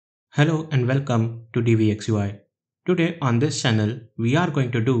Hello and welcome to DVXUI. Today on this channel, we are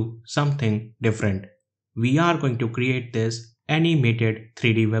going to do something different. We are going to create this animated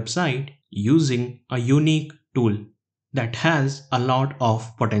 3D website using a unique tool that has a lot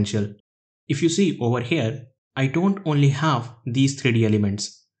of potential. If you see over here, I don't only have these 3D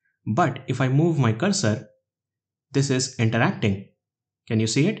elements, but if I move my cursor, this is interacting. Can you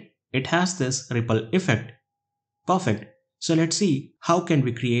see it? It has this ripple effect. Perfect. So let's see how can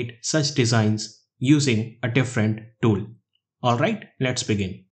we create such designs using a different tool. Alright, let's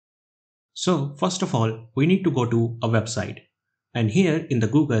begin. So first of all, we need to go to a website. And here in the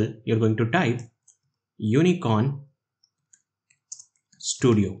Google, you're going to type Unicorn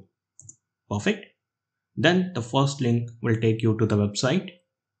Studio. Perfect. Then the first link will take you to the website.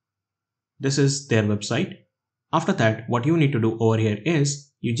 This is their website. After that, what you need to do over here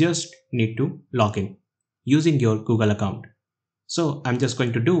is you just need to log in using your Google account. So I'm just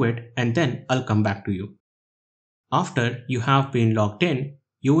going to do it and then I'll come back to you. After you have been logged in,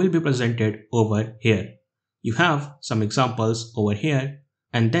 you will be presented over here. You have some examples over here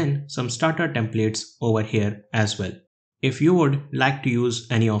and then some starter templates over here as well. If you would like to use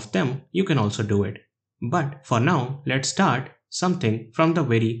any of them, you can also do it. But for now, let's start something from the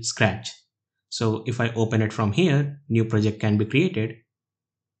very scratch. So if I open it from here, new project can be created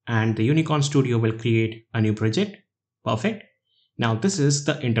and the Unicorn Studio will create a new project. Perfect. Now this is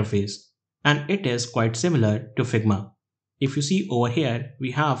the interface and it is quite similar to Figma. If you see over here,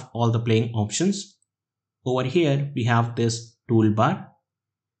 we have all the playing options. Over here, we have this toolbar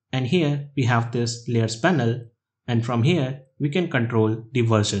and here we have this layers panel, and from here we can control the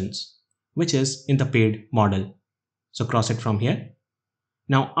versions, which is in the paid model. So cross it from here.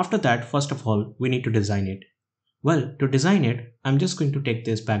 Now after that, first of all, we need to design it. Well, to design it, I'm just going to take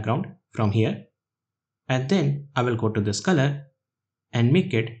this background from here and then I will go to this color and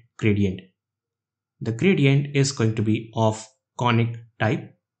make it gradient. The gradient is going to be of conic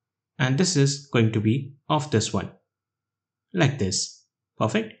type and this is going to be of this one, like this.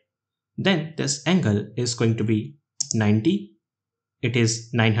 Perfect. Then this angle is going to be 90. It is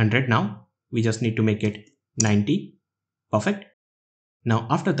 900 now. We just need to make it 90. Perfect. Now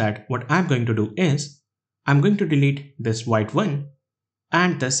after that, what I'm going to do is I'm going to delete this white one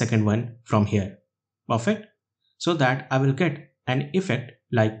and the second one from here. Perfect. So that I will get an effect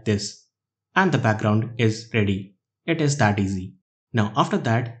like this and the background is ready. It is that easy. Now after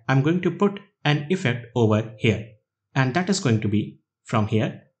that, I'm going to put an effect over here and that is going to be from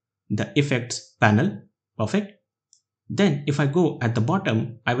here, the effects panel. Perfect. Then if I go at the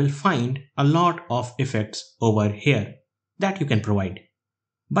bottom, I will find a lot of effects over here that you can provide.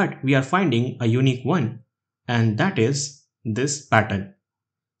 But we are finding a unique one and that is this pattern.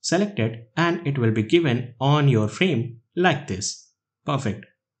 Select it and it will be given on your frame like this. Perfect.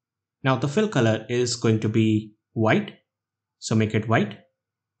 Now the fill color is going to be white. So make it white.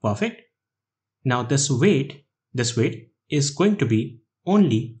 Perfect. Now this weight is going to be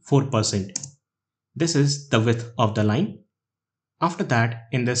only 4%. This is the width of the line. After that,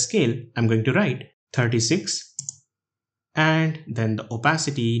 in the scale, I'm going to write 36. And then the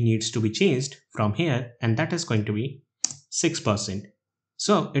opacity needs to be changed from here and that is going to be 6%.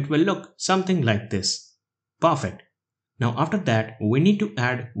 So it will look something like this. Perfect. Now after that, we need to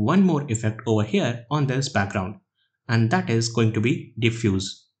add one more effect over here on this background and that is going to be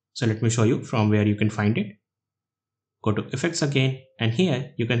diffuse. So let me show you from where you can find it. Go to effects again and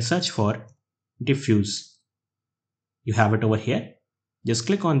here you can search for diffuse. You have it over here. Just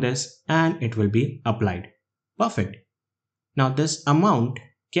click on this and it will be applied. Perfect. Now this amount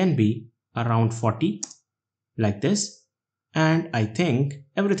can be around 40 like this and I think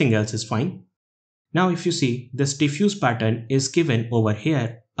everything else is fine. Now if you see, this diffuse pattern is given over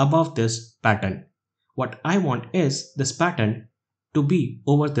here above this pattern. What I want is this pattern to be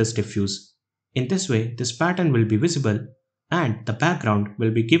over this diffuse. In this way, this pattern will be visible and the background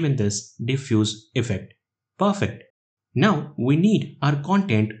will be given this diffuse effect. Perfect. Now we need our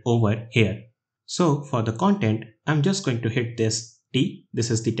content over here. So for the content, I'm just going to hit this T. This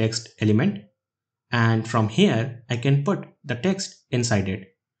is the text element. And from here, I can put the text inside it.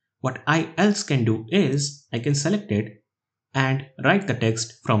 What I else can do is I can select it and write the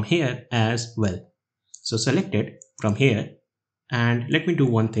text from here as well. So select it from here and let me do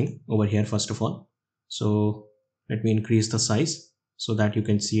one thing over here first of all. So let me increase the size so that you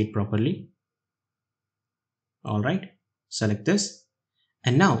can see it properly. All right, select this.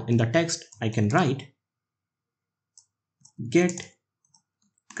 And now in the text, I can write get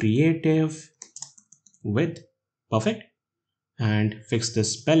creative with. Perfect. And fix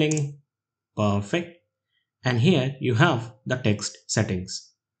this spelling. Perfect. And here you have the text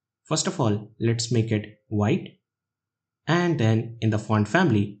settings. First of all, let's make it white. And then in the font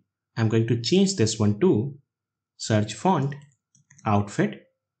family, I'm going to change this one to search font, outfit.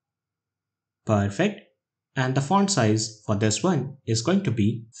 Perfect. And the font size for this one is going to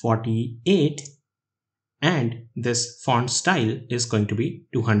be 48. And this font style is going to be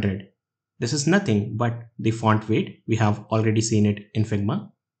 200. This is nothing but the font weight. We have already seen it in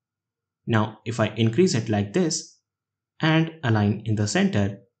Figma. Now, if I increase it like this and align in the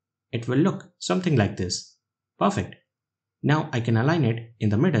center, it will look something like this. Perfect. Now I can align it in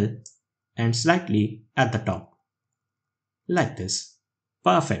the middle and slightly at the top. Like this.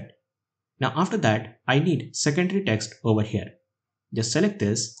 Perfect. Now after that, I need secondary text over here. Just select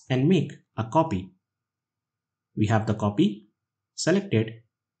this and make a copy. We have the copy, select it,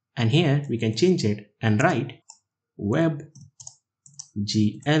 and here we can change it and write web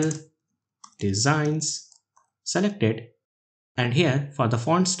GL designs, select it, and here for the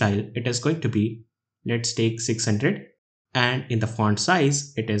font style it is going to be, let's take 600, and in the font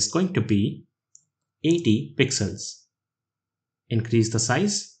size it is going to be 80 pixels. Increase the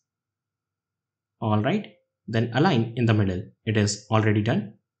size. Alright, then align in the middle. It is already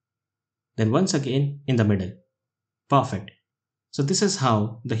done. Then once again in the middle. Perfect. So this is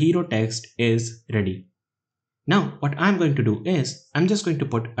how the hero text is ready. Now what I'm going to do is I'm just going to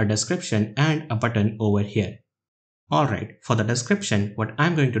put a description and a button over here. Alright, for the description, what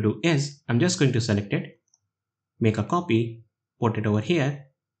I'm going to do is I'm just going to select it, make a copy, put it over here,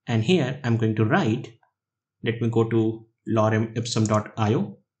 and here I'm going to write, let me go to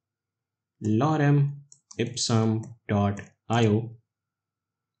loremipsum.io, loremipsum.io,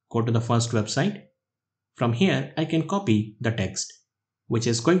 go to the first website. From here, I can copy the text, which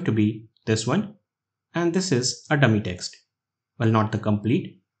is going to be this one, and this is a dummy text. Well, not the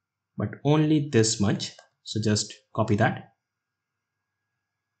complete, but only this much. So just copy that.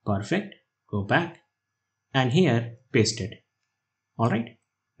 Perfect. Go back and here paste it. Alright.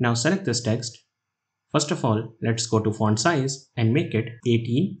 Now select this text. First of all, let's go to font size and make it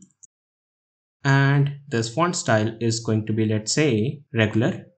 18. And this font style is going to be, let's say,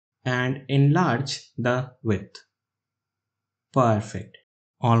 regular, and enlarge the width. Perfect.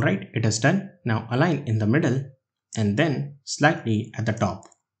 Alright, it is done. Now align in the middle and then slightly at the top.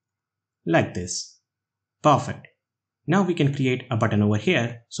 Like this. Perfect. Now we can create a button over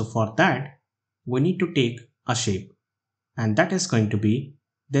here. So for that, we need to take a shape, and that is going to be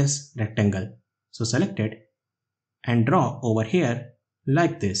this rectangle. So select it and draw over here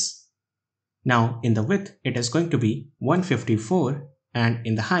like this. Now in the width, it is going to be 154, and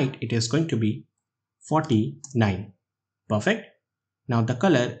in the height, it is going to be 49. Perfect. Now the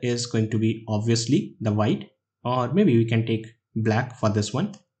color is going to be obviously the white, or maybe we can take black for this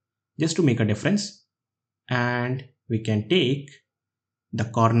one just to make a difference. And we can take the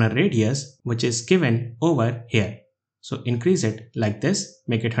corner radius, which is given over here. So increase it like this,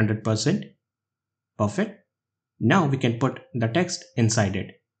 make it 100%. Perfect. Now we can put the text inside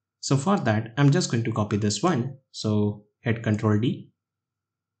it. So for that, I'm just going to copy this one. So hit Ctrl D,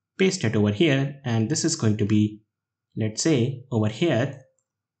 paste it over here, and this is going to be, let's say, over here,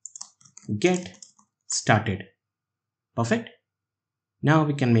 get started. Perfect. Now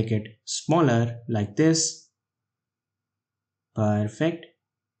we can make it smaller like this. Perfect.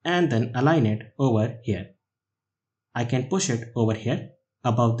 And then align it over here. I can push it over here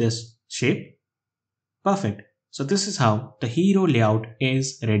above this shape. Perfect. So this is how the hero layout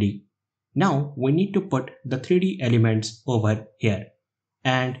is ready. Now we need to put the 3D elements over here.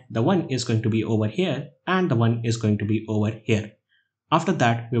 And the one is going to be over here and the one is going to be over here. After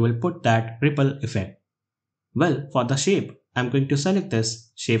that, we will put that ripple effect. Well, for the shape, I'm going to select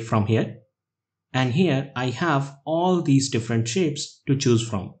this shape from here. And here I have all these different shapes to choose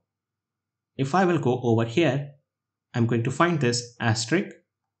from. If I will go over here, I'm going to find this asterisk.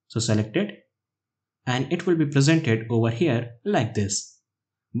 So select it. And it will be presented over here like this.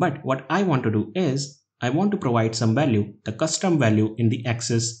 But what I want to do is, I want to provide some value, the custom value in the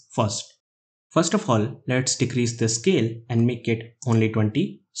axis first. First of all, let's decrease the scale and make it only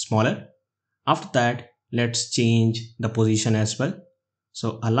 20, smaller. After that, let's change the position as well.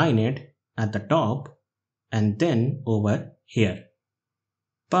 So align it at the top and then over here.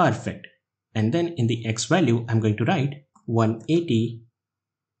 Perfect. And then in the X value, I'm going to write 180,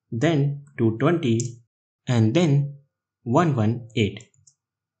 then 220, and then 118.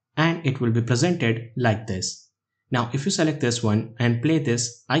 And it will be presented like this. Now, if you select this one and play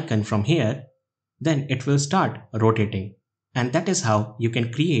this icon from here, then it will start rotating. And that is how you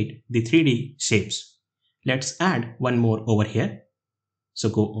can create the 3D shapes. Let's add one more over here. So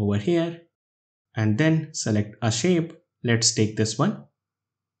go over here and then select a shape. Let's take this one.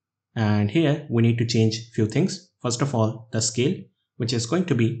 And here we need to change few things. First of all, the scale, which is going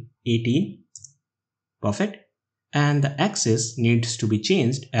to be 18. Perfect. And the axis needs to be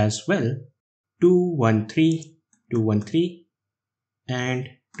changed as well. 213, 213 and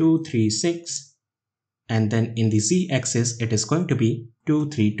 236. And then in the Z axis, it is going to be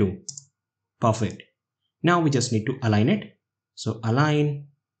 232. Perfect. Now we just need to align it. So align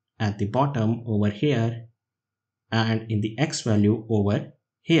at the bottom over here and in the X value over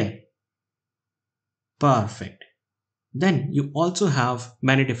here. Perfect. Then you also have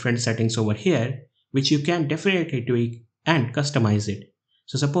many different settings over here, which you can definitely tweak and customize it.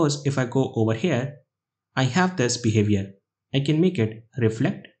 So suppose if I go over here, I have this behavior. I can make it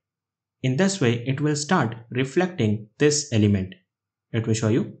reflect. In this way, it will start reflecting this element. Let me show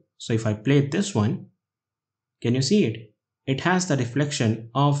you. So if I play this one, can you see it? It has the reflection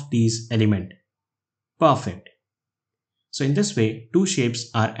of these elements. Perfect. So in this way, two shapes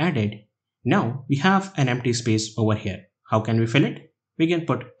are added. Now we have an empty space over here. How can we fill it? We can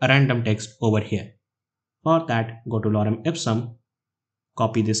put a random text over here. For that, go to lorem ipsum,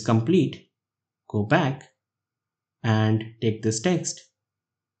 copy this complete, go back and take this text.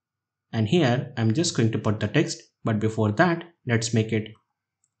 And here I'm just going to put the text, but before that, let's make it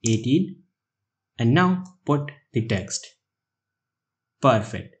 18 and now put the text.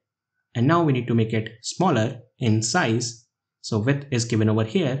 Perfect. And now we need to make it smaller in size. So width is given over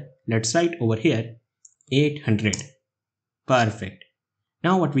here. Let's write over here 800. Perfect.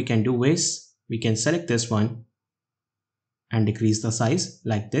 Now what we can do is we can select this one and decrease the size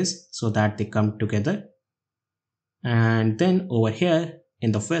like this so that they come together. And then over here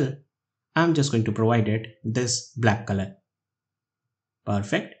in the fill, I'm just going to provide it this black color.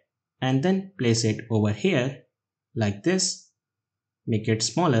 Perfect. And then place it over here like this. Make it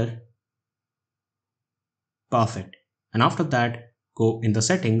smaller. Perfect. And after that, go in the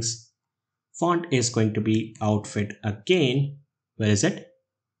settings. Font is going to be outfit again. Where is it?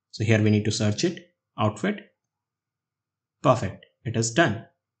 So here we need to search it. Outfit. Perfect. It is done.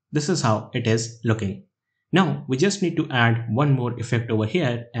 This is how it is looking. Now we just need to add one more effect over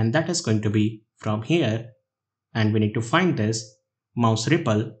here, and that is going to be from here. And we need to find this mouse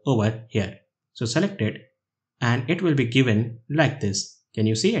ripple over here. So select it and it will be given like this. Can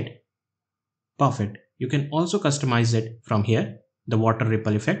you see it? Perfect. You can also customize it from here, the water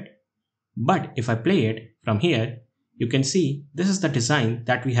ripple effect. But if I play it from here, you can see this is the design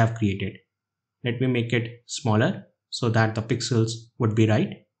that we have created. Let me make it smaller so that the pixels would be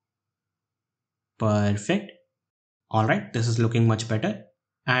right. Perfect. Alright, this is looking much better.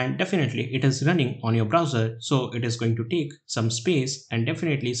 And definitely it is running on your browser, so it is going to take some space and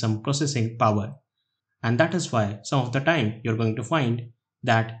definitely some processing power. And that is why some of the time you're going to find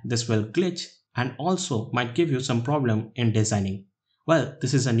that this will glitch and also might give you some problem in designing. Well,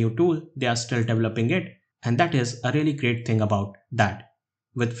 this is a new tool, they are still developing it, and that is a really great thing about that.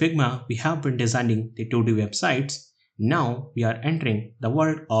 With Figma, we have been designing the 2D websites. Now we are entering the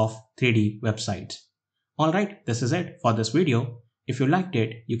world of 3D websites. Alright, this is it for this video. If you liked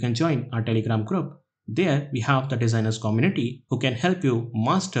it, you can join our Telegram group. There we have the designers community who can help you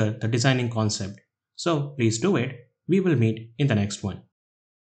master the designing concept. So please do it. We will meet in the next one.